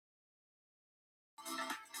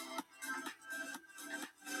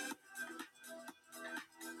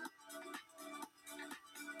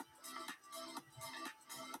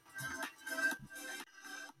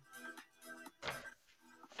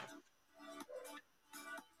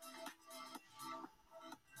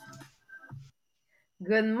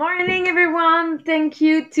Good morning, everyone. Thank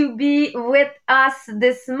you to be with us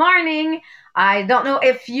this morning. I don't know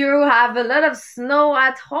if you have a lot of snow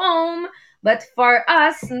at home, but for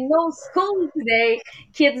us, no school today.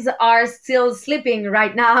 Kids are still sleeping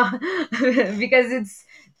right now because it's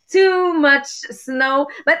too much snow.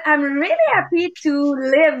 But I'm really happy to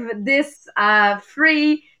live this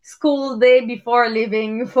free school day before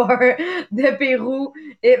leaving for the Peru.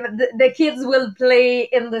 The kids will play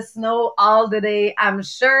in the snow all the day, I'm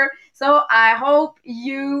sure. So I hope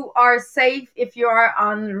you are safe if you are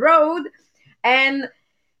on road. And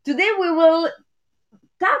today we will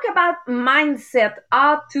talk about mindset,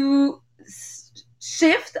 how to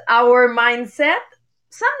shift our mindset.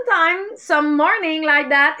 Sometimes, some morning like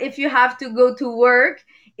that, if you have to go to work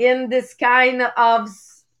in this kind of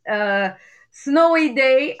uh, snowy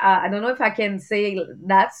day, I don't know if I can say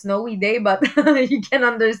that snowy day, but you can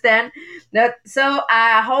understand that. So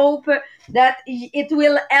I hope that it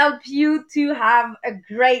will help you to have a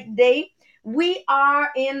great day. We are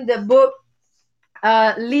in the book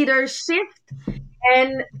Leadership,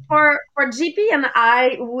 and for GP and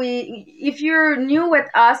I, we if you're new with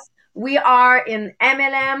us, we are in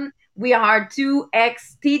MLM. We are two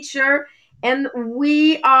ex teacher, and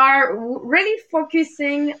we are really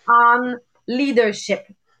focusing on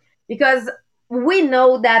leadership because we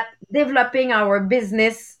know that developing our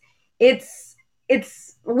business, it's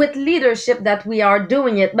it's with leadership that we are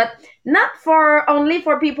doing it, but not for only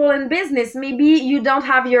for people in business. Maybe you don't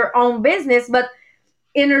have your own business, but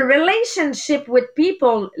in a relationship with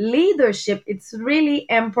people, leadership, it's really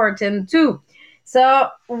important too. So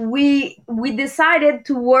we decided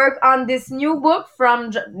to work on this new book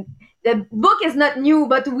from the book is not new,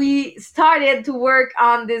 but we started to work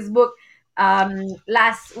on this book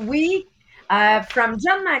last week from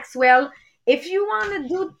John Maxwell. If you want to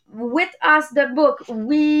do with us the book,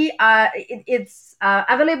 it's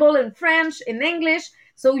available in French, in English,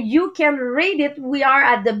 so you can read it. We are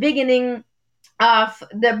at the beginning of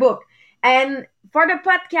the book. And for the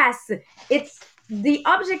podcast, it's the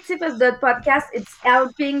objective of the podcast, it's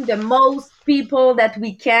helping the most people that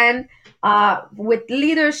we can with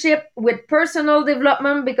leadership, with personal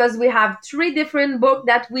development, because we have three different books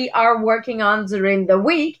that we are working on during the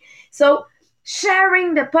week. So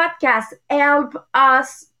sharing the podcast help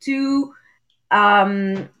us to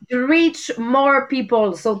reach more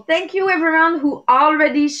people. So thank you everyone who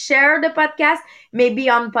already shared the podcast, maybe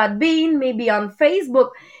on Podbean, maybe on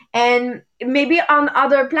Facebook, and maybe on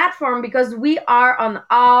other platform, because we are on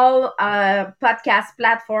all podcast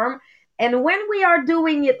platform. And when you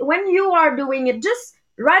are doing it, just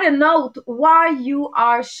write a note why you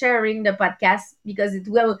are sharing the podcast, because it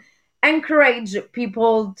will encourage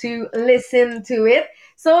people to listen to it.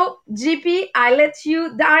 So GP, I let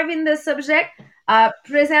you dive in the subject,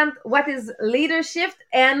 present what is leadership.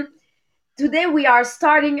 And today we are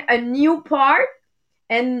starting a new part.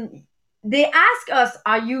 And they ask us,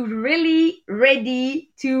 are you really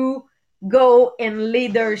ready to go in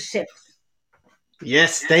leadership?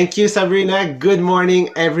 Yes, thank you, Sabrina. Good morning,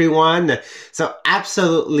 everyone. So,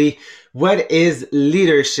 absolutely, what is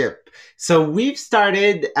leadership? So, we've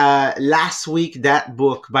started last week that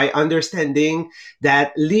book by understanding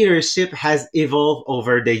that leadership has evolved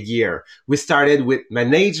over the year. We started with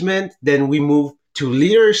management, then we moved to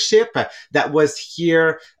leadership. That was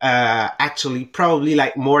here actually probably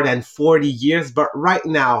like more than 40 years. But right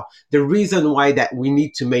now, the reason why that we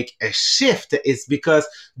need to make a shift is because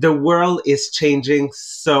the world is changing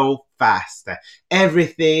so fast.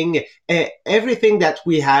 Everything that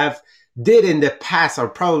we have did in the past, or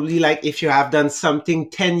probably like if you have done something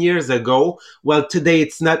 10 years ago, well, today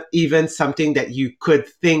it's not even something that you could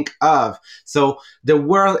think of. So the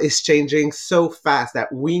world is changing so fast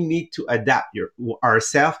that we need to adapt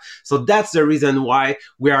ourselves. So that's the reason why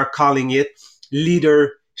we are calling it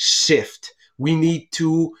leader shift. We need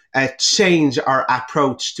to change our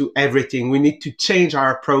approach to everything. We need to change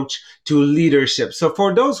our approach to leadership. So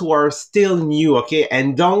for those who are still new, okay,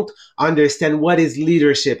 and don't understand what is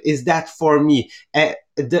leadership, is that for me?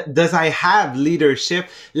 Does I have leadership?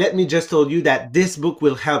 Let me just tell you that this book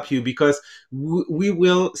will help you, because we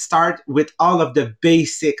will start with all of the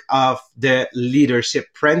basic of the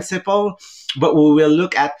leadership principle, but we will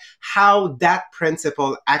look at how that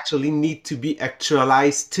principle actually need to be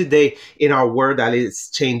actualized today in our world that is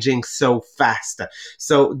changing so fast.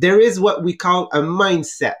 So there is what we call a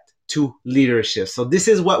mindset to leadership. So this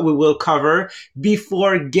is what we will cover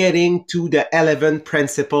before getting to the 11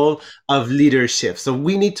 principle of leadership. So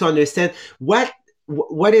we need to understand what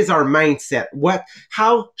is our mindset, what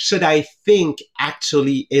how should I think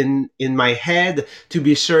actually in my head to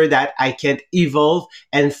be sure that I can evolve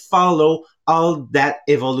and follow all that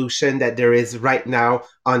evolution that there is right now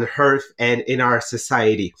on earth and in our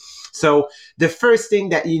society. So the first thing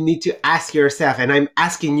that you need to ask yourself, and I'm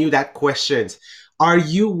asking you that questions, are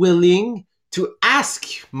you willing to ask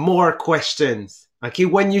more questions? Okay,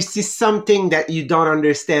 when you see something that you don't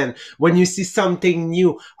understand, when you see something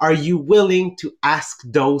new, are you willing to ask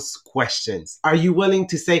those questions? Are you willing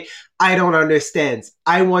to say, I don't understand.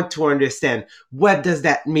 I want to understand. What does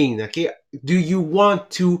that mean? Okay, do you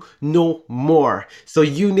want to know more? So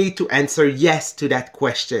you need to answer yes to that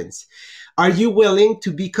questions. Are you willing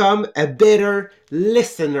to become a better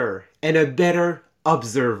listener and a better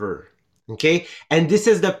observer? Okay, and this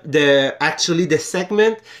is the actually the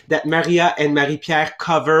segment that Maria and Marie Pierre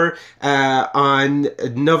cover on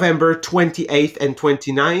November 28th and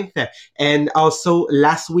 29th, and also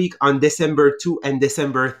last week on December 2 and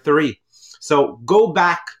December 3. So go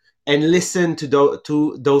back and listen to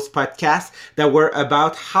those podcasts that were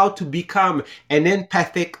about how to become an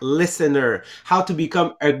empathic listener, how to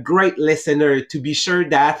become a great listener, to be sure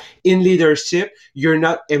that in leadership, you're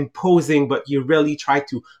not imposing, but you really try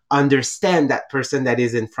to understand that person that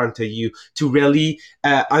is in front of you, to really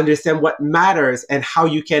understand what matters and how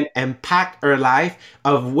you can impact her life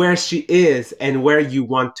of where she is and where you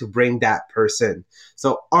want to bring that person.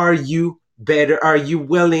 So are you better? Are you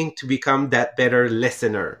willing to become that better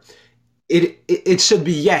listener? It should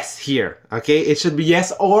be yes here. Okay, it should be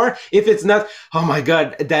yes. Or if it's not, oh my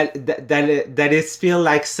god, that is feel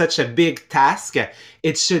like such a big task,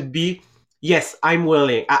 it should be yes, I'm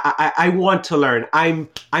willing. I want to learn. I'm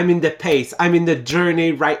in the pace, I'm in the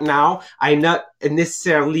journey right now. I'm not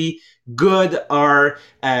necessarily good or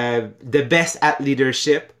the best at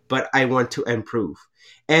leadership, but I want to improve.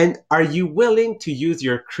 And are you willing to use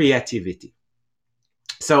your creativity?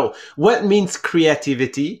 So, what means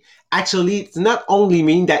creativity? Actually, it's not only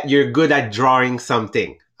mean that you're good at drawing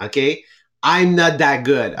something, okay? I'm not that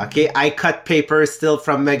good, okay? I cut paper still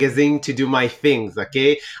from magazine to do my things,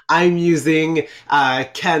 okay? I'm using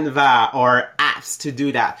Canva or apps to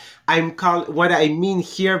do that. What I mean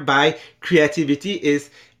here by creativity is,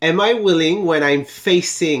 am I willing when I'm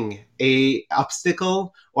facing a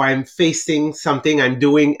obstacle or I'm facing something, I'm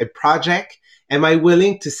doing a project, am I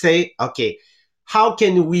willing to say, okay, how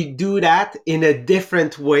can we do that in a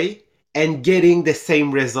different way and getting the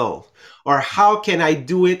same result? Or how can I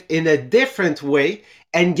do it in a different way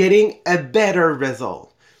and getting a better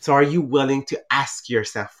result? So are you willing to ask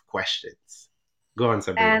yourself questions? Go on,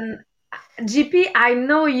 Sabrina. And GP, I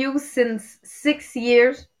know you since 6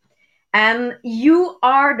 years, and you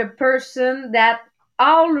are the person that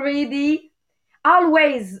already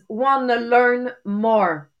always want to learn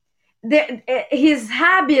more. His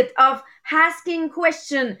habit of asking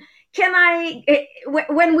question, can I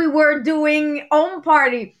when we were doing home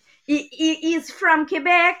party, he's from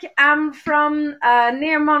Quebec, I'm from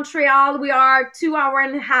near Montreal, we are 2 hour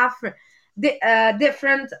and a half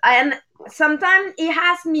different, and sometimes he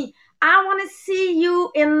asks me, I want to see you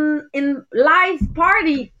in live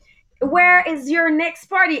party, where is your next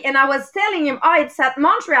party? And I was telling him, oh, it's at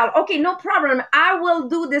Montreal. Okay, no problem, I will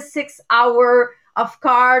do the 6 hour of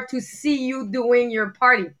car to see you doing your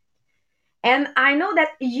party. And I know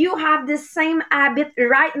that you have the same habit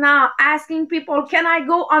right now, asking people, can I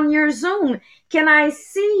go on your Zoom? Can I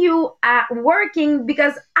see you working?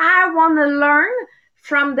 Because I want to learn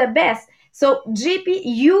from the best. So, GP,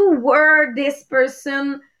 you were this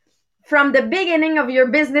person from the beginning of your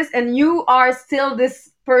business, and you are still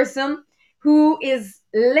this person who is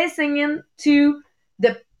listening to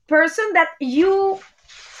the person that you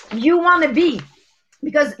want to be,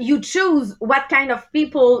 because you choose what kind of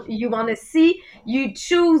people you want to see, you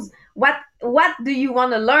choose what do you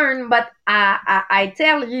want to learn. But I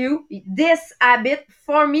tell you, this habit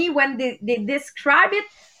for me, when they describe it,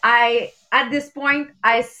 I at this point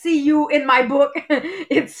I see you in my book.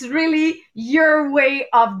 It's really your way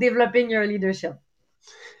of developing your leadership.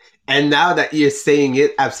 And now that you're saying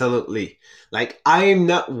it, absolutely. Like, I'm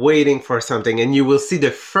not waiting for something. And you will see the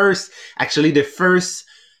first,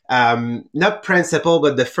 not principle,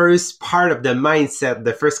 but the first part of the mindset,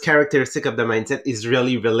 the first characteristic of the mindset is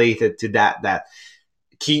really related to that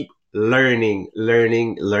keep learning.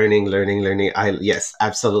 Yes,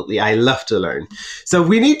 absolutely. I love to learn. So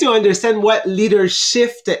we need to understand what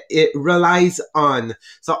leadership it relies on.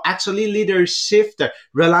 So actually, leadership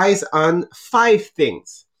relies on five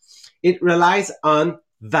things. It relies on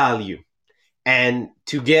value. And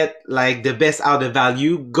to get like the best out of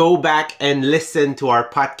value, go back and listen to our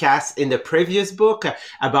podcast in the previous book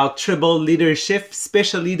about triple leadership,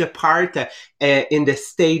 especially the part in the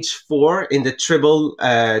stage 4 in the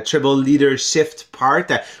triple leadership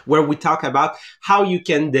part, where we talk about how you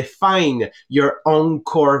can define your own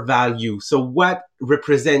core value. So what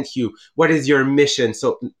represents you? What is your mission?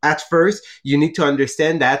 So at first, you need to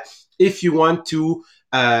understand that if you want to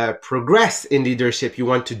progress in leadership, you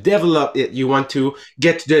want to develop it, you want to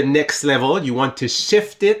get to the next level, you want to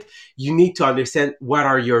shift it, you need to understand what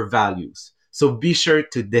are your values. So be sure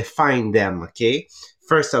to define them, okay?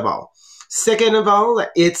 First of all. Second of all,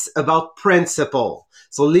 it's about principle.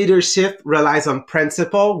 So leadership relies on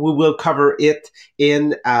principle. We will cover it in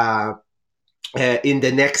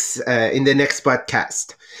the next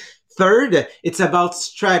podcast. Third, it's about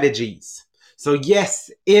strategies. So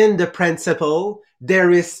yes, in the principle,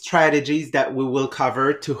 there is strategies that we will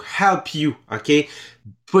cover to help you, okay,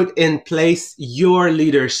 put in place your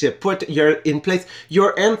leadership, put your in place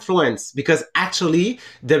your influence, because actually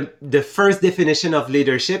the first definition of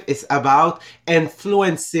leadership is about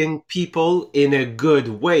influencing people in a good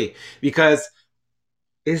way. Because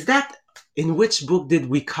is that in which book did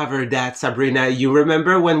we cover that, Sabrina? You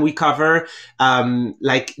remember when we cover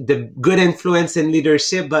like the good influence in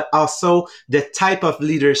leadership, but also the type of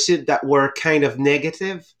leadership that were kind of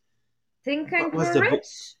negative? Think and What was Grow the book?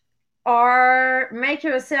 Rich or Make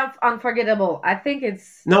Yourself Unforgettable. I think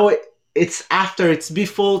it's, No, it's after. It's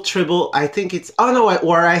before Triple. I think it's. Oh no,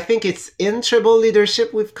 or I think it's in Triple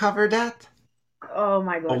Leadership. We've covered that. oh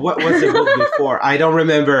my Or God. what was the book before? I don't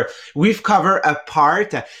remember. We've covered a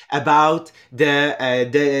part about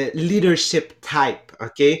the leadership type,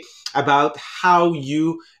 okay? About how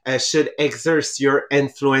you should exert your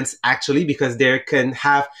influence actually, because there can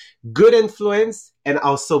have good influence and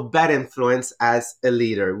also bad influence as a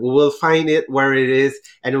leader. We will find it where it is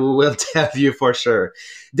and we will tell you for sure.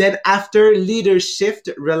 Then after, leadership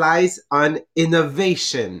relies on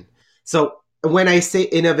innovation. So when I say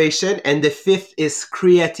innovation, and the fifth is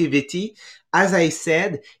creativity, as I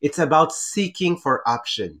said, it's about seeking for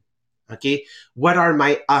option. Okay. What are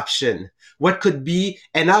my option? What could be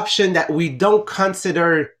an option that we don't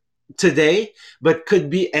consider today, but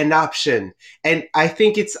could be an option? And I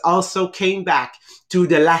think it's also came back to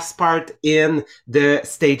the last part in the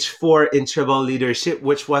stage 4 in Trouble Leadership,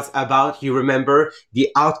 which was about, you remember, the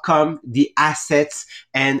outcome, the assets,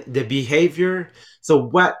 and the behavior. So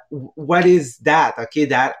what is that, okay,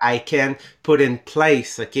 that I can put in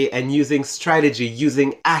place, okay, and using strategy,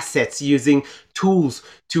 using assets, using tools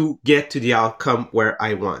to get to the outcome where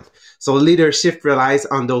I want. So leadership relies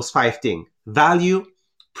on those 5 things: value,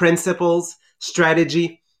 principles,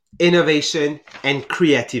 strategy, innovation, and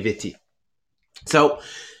creativity. So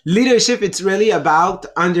leadership, it's really about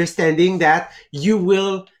understanding that you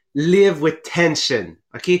will live with tension.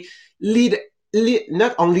 Okay. Lead,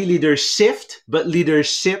 not only leadership, but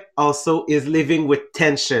leadership also is living with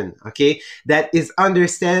tension. Okay. That is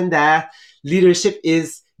understand that leadership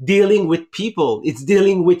is dealing with people. It's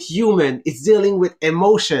dealing with human. It's dealing with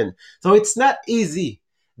emotion. So it's not easy.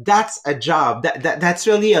 That's a job. That's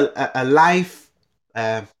really a life,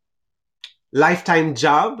 uh, lifetime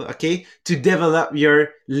job, okay, to develop your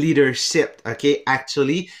leadership, okay,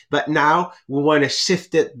 actually. But now we want to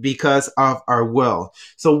shift it because of our will.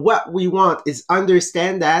 So what we want is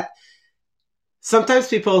understand that sometimes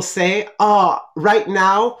people say, oh, right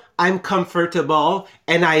now I'm comfortable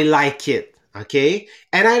and I like it. Okay.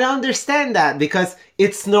 And I don't understand that, because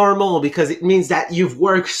it's normal, because it means that you've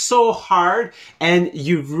worked so hard and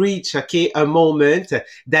you've reached, okay, a moment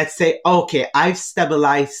that say, okay, I've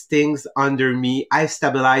stabilized things under me. I've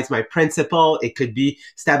stabilized my principle. It could be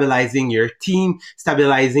stabilizing your team,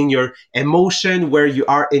 stabilizing your emotion where you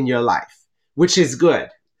are in your life, which is good.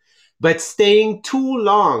 But staying too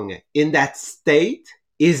long in that state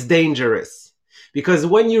is dangerous, because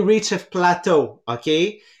when you reach a plateau,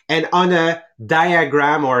 okay, and on a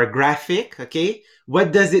diagram or a graphic, okay,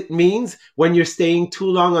 what does it mean when you're staying too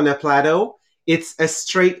long on a plateau? It's a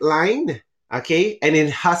straight line, okay? And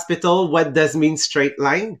in hospital, what does mean straight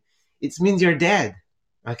line? It means you're dead.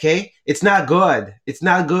 Okay, it's not good. It's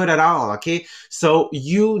not good at all. Okay, so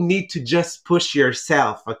you need to just push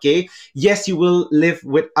yourself. Okay, yes, you will live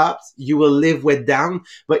with ups, you will live with down,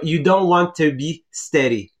 but you don't want to be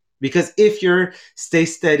steady, because if you're stay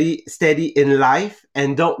steady in life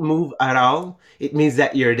and don't move at all, it means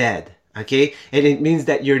that you're dead. Okay, and it means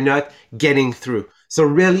that you're not getting through. So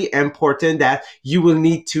really important that you will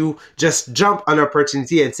need to just jump on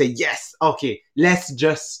opportunity and say, yes, okay, let's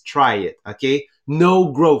just try it. Okay,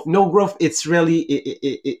 no growth. No growth. It's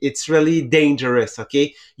really dangerous.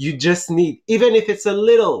 Okay, you just need, even if it's a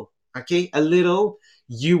little, okay, a little,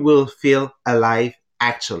 you will feel alive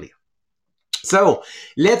actually. So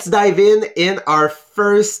let's dive in our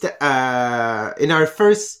first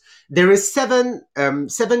there is seven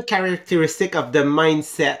characteristic of the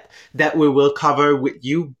mindset that we will cover with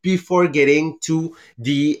you before getting to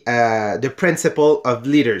the principle of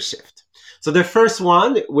leadership. So the first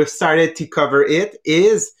one, we've started to cover it,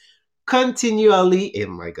 is continually, oh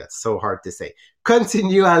my god, so hard to say,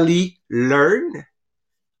 continually learn,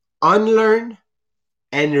 unlearn,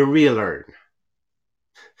 and relearn.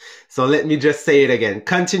 So let me just say it again.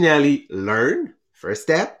 Continually learn, first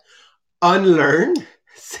step, unlearn,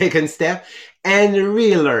 second step, and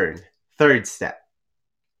relearn, third step.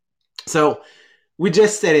 So we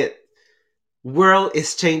just said it. World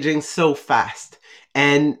is changing so fast.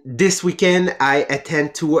 And this weekend I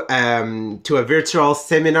attend to a virtual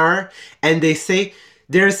seminar, and they say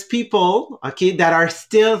there's people, okay, that are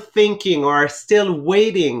still thinking or are still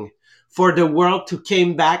waiting for the world to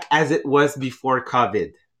come back as it was before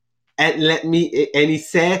COVID. And he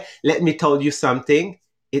said, let me tell you something.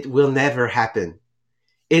 It will never happen.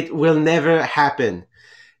 It will never happen.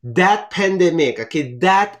 That pandemic, okay,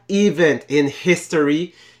 that event in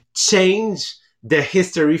history changed the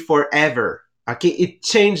history forever. Okay, it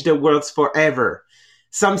changed the world forever.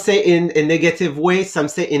 Some say in a negative way, some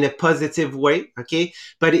say in a positive way, okay,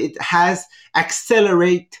 but it has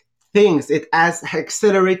accelerate things, it has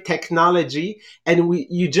accelerate technology, and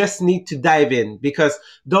you just need to dive in, because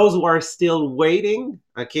those who are still waiting,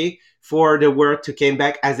 okay, for the world to come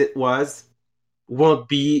back as it was, won't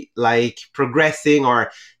be like progressing,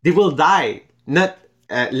 or they will die, not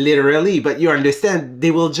literally, but you understand,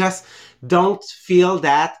 they will just don't feel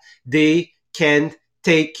that they can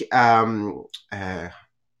take how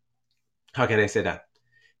can I say that,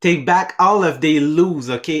 take back all of they lose,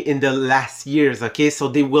 okay, in the last years, okay, so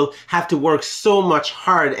they will have to work so much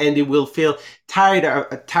hard, and they will feel tired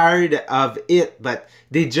of it, but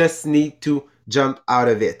they just need to jump out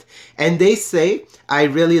of it. And they say, I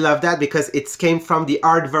really love that, because it came from the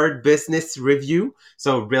Harvard Business Review,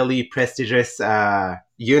 so really prestigious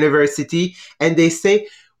university, and they say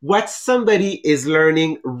what somebody is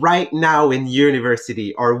learning right now in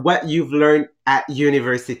university, or what you've learned at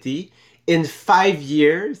university, in 5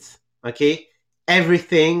 years, okay,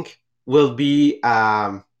 everything will be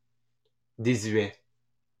désuet.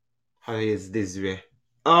 How is désuet?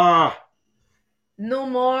 Ah, No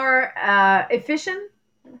more efficient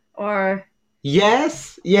or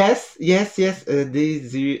yes. Désuet.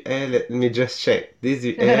 Let me just check.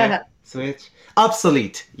 Désuet. Switch.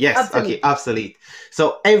 Obsolete. Yes. Okay. obsolete. Obsolete.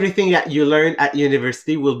 So everything that you learn at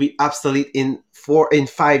university will be obsolete in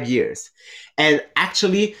 5 years. And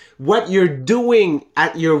actually, what you're doing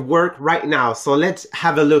at your work right now. So let's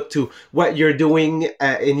have a look to what you're doing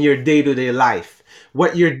in your day-to-day life.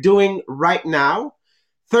 What you're doing right now,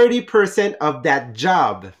 30% of that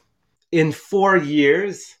job in 4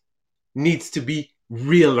 years needs to be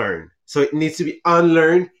relearned. So it needs to be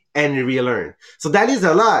unlearned and relearned. So that is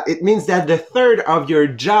a lot. It means that the third of your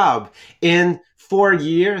job in 4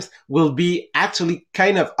 years will be actually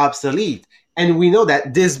kind of obsolete. And we know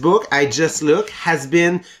that this book, I just looked, has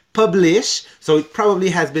been published. So it probably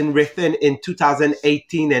has been written in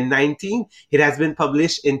 2018 and 19. It has been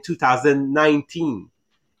published in 2019.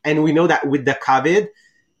 And we know that with the COVID,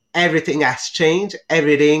 everything has changed,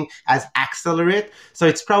 everything has accelerated. So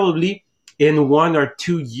it's probably in 1 or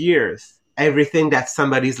 2 years, everything that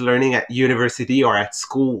somebody's learning at university or at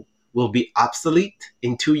school will be obsolete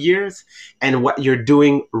in 2 years. And what you're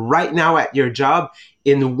doing right now at your job,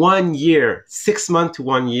 in 1 year, 6 months to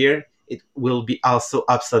 1 year, it will be also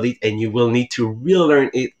obsolete, and you will need to relearn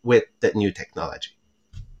it with the new technology.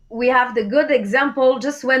 We have the good example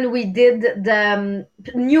just when we did the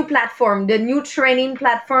new platform, the new training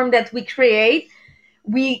platform that we create.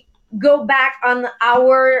 We go back on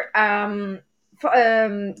our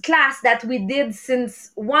class that we did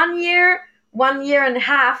since 1 year, 1 year and a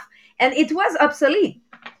half, and it was obsolete.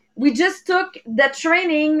 We just took the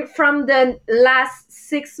training from the last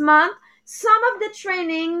 6 months. Some of the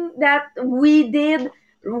training that we did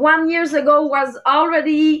 1 years ago was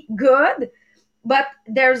already good, but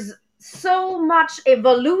there's so much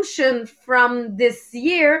evolution from this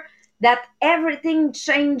year that everything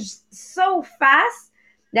changed so fast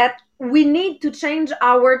that we need to change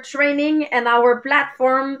our training and our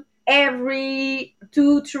platform every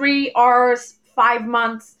 2 3 hours 5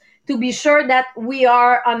 months to be sure that we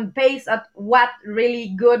are on pace at what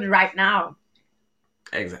really good right now.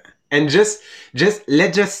 Exactly. And just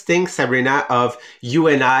let's just think, Sabrina, of you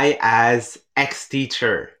and I as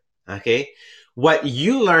ex-teacher, okay, what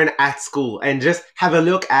you learn at school, and just have a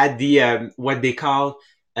look at the what they call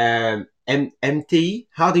MT.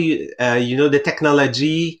 How do you you know, the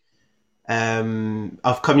technology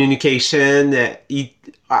of communication.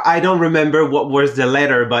 I don't remember what was the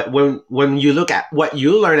letter, but when you look at what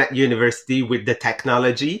you learn at university with the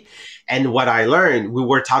technology and what I learned, we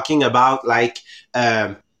were talking about like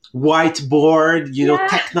um, whiteboard, you know, Yeah,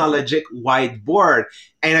 technologic whiteboard,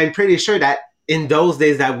 and I'm pretty sure that in those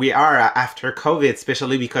days that we are after COVID,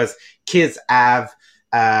 especially because kids have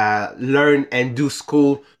learn and do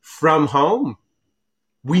school from home,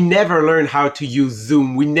 we never learned how to use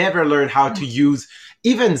Zoom. We never learned how to use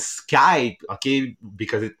even Skype, okay,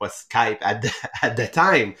 because it was Skype at at the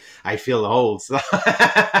time. I feel old. So,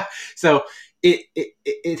 so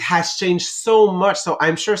it has changed so much. So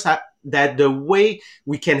I'm sure that the way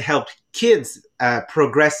we can help kids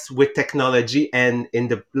progress with technology and in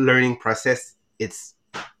the learning process, it's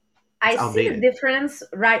I see a outdated. difference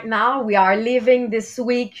right now. We are leaving this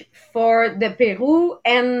week for the Peru,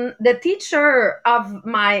 and the teacher of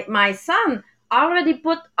my son already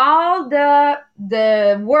put all the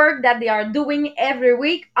work that they are doing every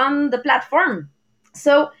week on the platform.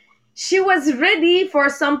 So she was ready for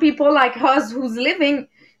some people like us who's living,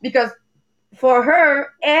 because for her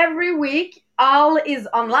every week all is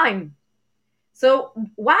online. So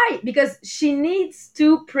why? Because she needs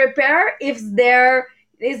to prepare if there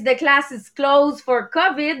is the class is closed for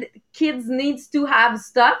COVID, kids needs to have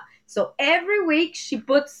stuff. So every week she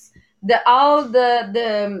puts the all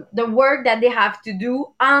the work that they have to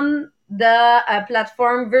do on the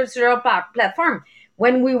platform, virtual platform.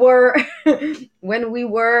 When we were when we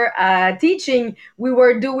were teaching, we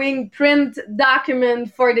were doing print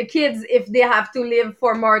document for the kids if they have to live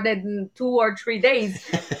for more than 2 or 3 days.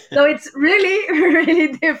 So it's really,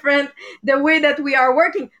 really different the way that we are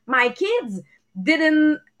working. My kids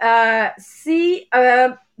didn't see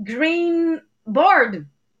a green board,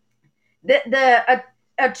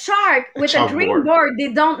 a chart A with a green chalkboard. board.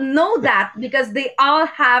 They don't know that because they all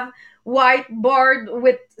have whiteboard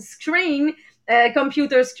with screen,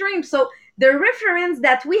 computer screen. So the reference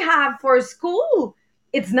that we have for school,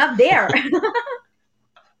 it's not there.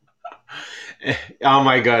 Oh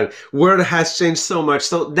my god, world has changed so much.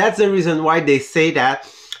 So that's the reason why they say that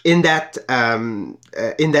in that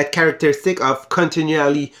characteristic of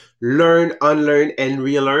continually learn, unlearn, and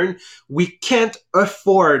relearn, we can't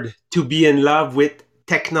afford to be in love with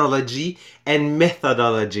technology and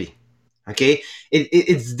methodology. Okay,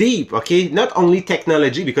 it's deep. Okay, not only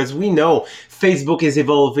technology, because we know Facebook is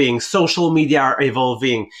evolving, social media are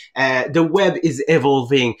evolving, the web is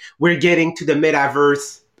evolving. We're getting to the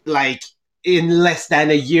metaverse like in less than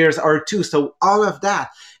a years or two. So all of that,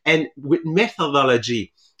 and with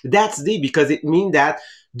methodology, that's deep because it means that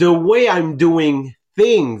the way I'm doing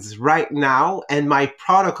things right now and my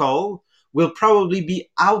protocol will probably be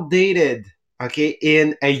outdated, okay,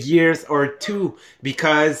 in a years or two,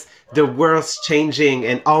 because the world's changing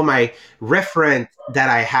and all my reference that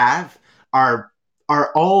I have are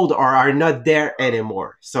old or are not there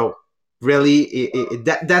anymore. So really,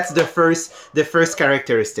 that's the first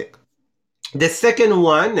characteristic. The second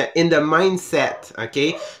one in the mindset,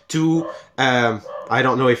 okay, to I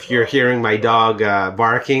don't know if you're hearing my dog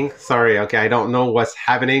barking. Sorry, okay, I don't know what's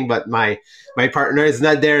happening, but my partner is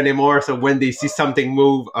not there anymore. So when they see something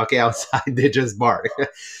move, okay, outside, they just bark.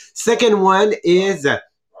 Second one is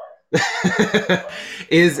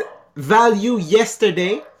is value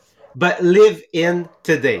yesterday, but live in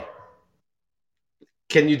today.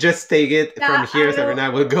 Can you just take it from Yeah, here, so I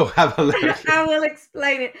will go have a look? I will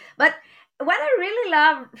explain it. But what I really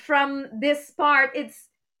love from this part, it's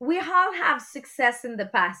we all have success in the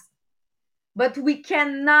past, but we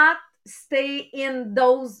cannot stay in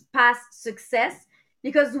those past success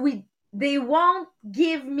because we they won't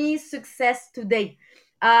give me success today.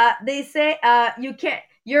 They say you can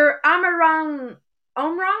your arm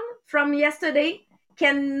run from yesterday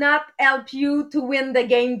cannot help you to win the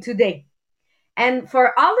game today. And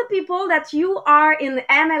for all the people that you are in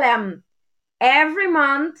MLM, every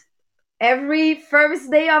month, every first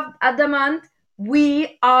day of the month,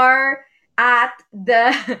 we are at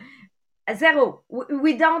the zero.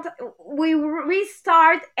 We don't, we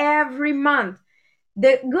restart every month.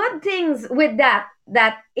 The good things with that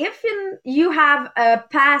if you have a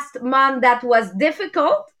past month that was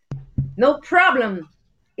difficult, no problem.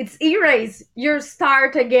 It's erase. You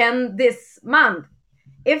start again this month.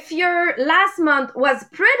 If your last month was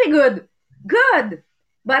pretty good, good,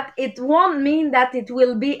 but it won't mean that it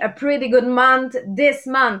will be a pretty good month this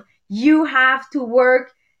month. You have to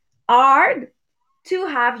work hard to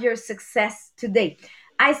have your success today.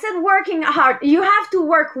 I said working hard. You have to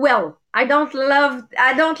work well. I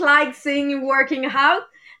don't like saying working hard.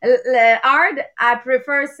 I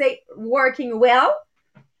prefer say working well.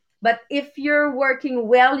 But if you're working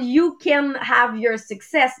well, you can have your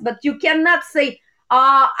success, but you cannot say,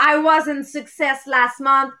 I wasn't success last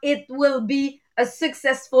month. It will be a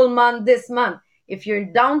successful month this month. If you're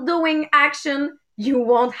not doing action, you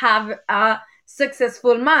won't have a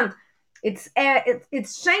successful month.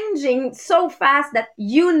 It's changing so fast that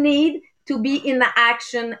you need to be in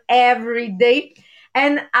action every day.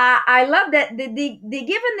 And I love that they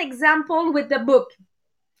give an example with the book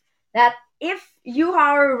that if you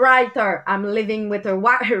are a writer, I'm living with a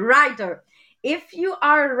writer. If you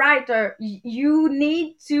are a writer, you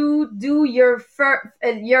need to do your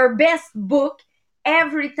best book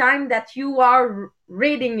every time that you are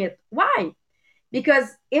reading it. Why? Because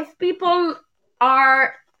if people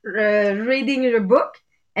are reading your book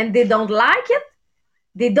and they don't like it,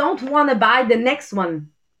 they don't want to buy the next one.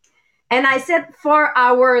 And I said, for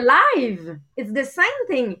our life, it's the same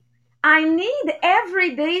thing. I need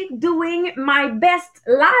every day doing my best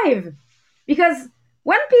live because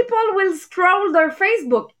when people will scroll their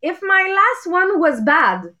Facebook, if my last one was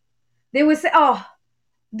bad, they will say, "Oh,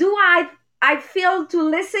 do I feel to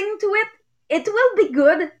listen to it? It will be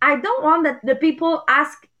good. I don't want that the people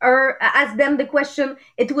ask them the question.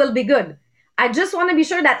 It will be good. I just want to be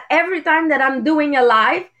sure that every time that I'm doing a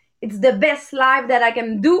live, it's the best live that I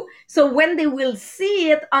can do. So when they will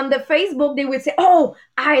see it on the Facebook, they will say, "Oh,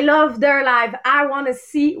 I love their live. I want to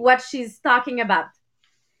see what she's talking about."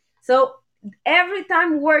 So every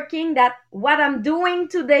time working that what I'm doing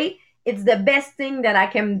today, it's the best thing that I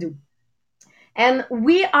can do. And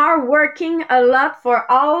we are working a lot for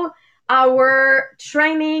all our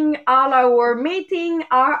training, all our meeting,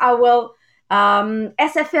 all our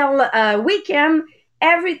SFL weekend.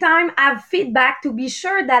 Every time I have feedback to be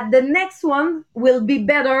sure that the next one will be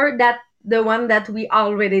better than the one that we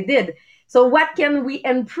already did. So what can we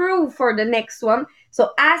improve for the next one? So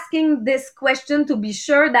asking this question to be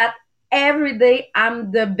sure that every day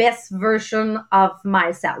I'm the best version of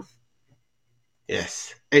myself.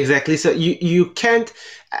 Yes, exactly. So you can't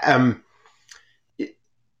um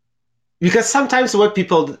because sometimes what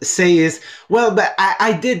people say is, well, but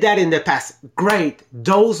I did that in the past. Great.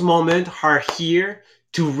 Those moments are here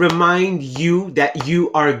to remind you that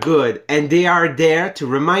you are good. And they are there to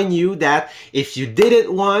remind you that if you did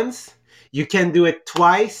it once, you can do it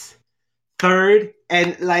twice, third,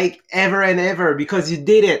 and like ever and ever because you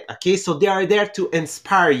did it. Okay. So they are there to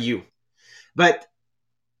inspire you. But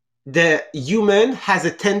the human has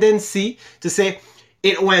a tendency to say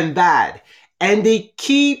it went bad, and they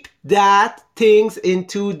keep that things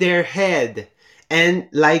into their head, and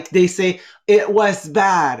like they say it was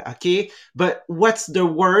bad. Okay, but what's the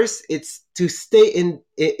worst? It's to stay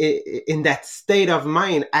in that state of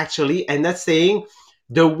mind actually, and not saying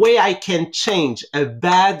the way I can change a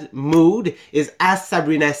bad mood is, as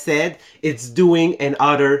Sabrina said, it's doing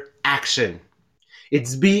another action.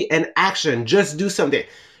 It's be an action. Just do something.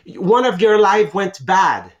 One of your life went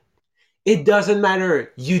bad. It doesn't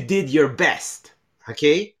matter. You did your best.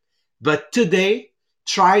 Okay? But today,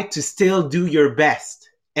 try to still do your best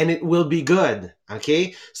and it will be good.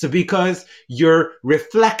 Okay? So because you're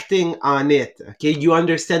reflecting on it, okay, you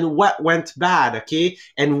understand what went bad, okay,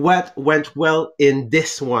 and what went well in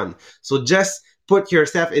this one. So just put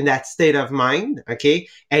yourself in that state of mind, okay,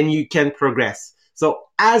 and you can progress. So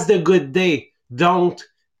as the good day, don't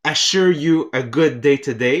assure you a good day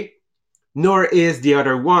today, nor is the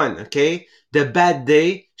other one, okay? The bad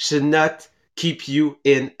day should not keep you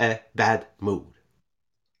in a bad mood.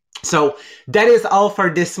 So that is all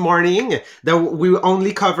for this morning. We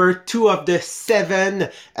only cover two of the seven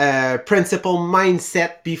principal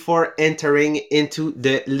mindset before entering into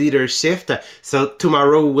the leadership. So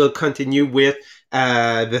tomorrow we'll continue with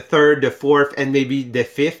the third, the fourth, and maybe the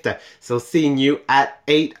fifth. So seeing you at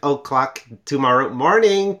 8 o'clock tomorrow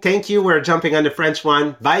morning. Thank you. We're jumping on the French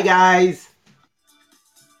one. Bye, guys.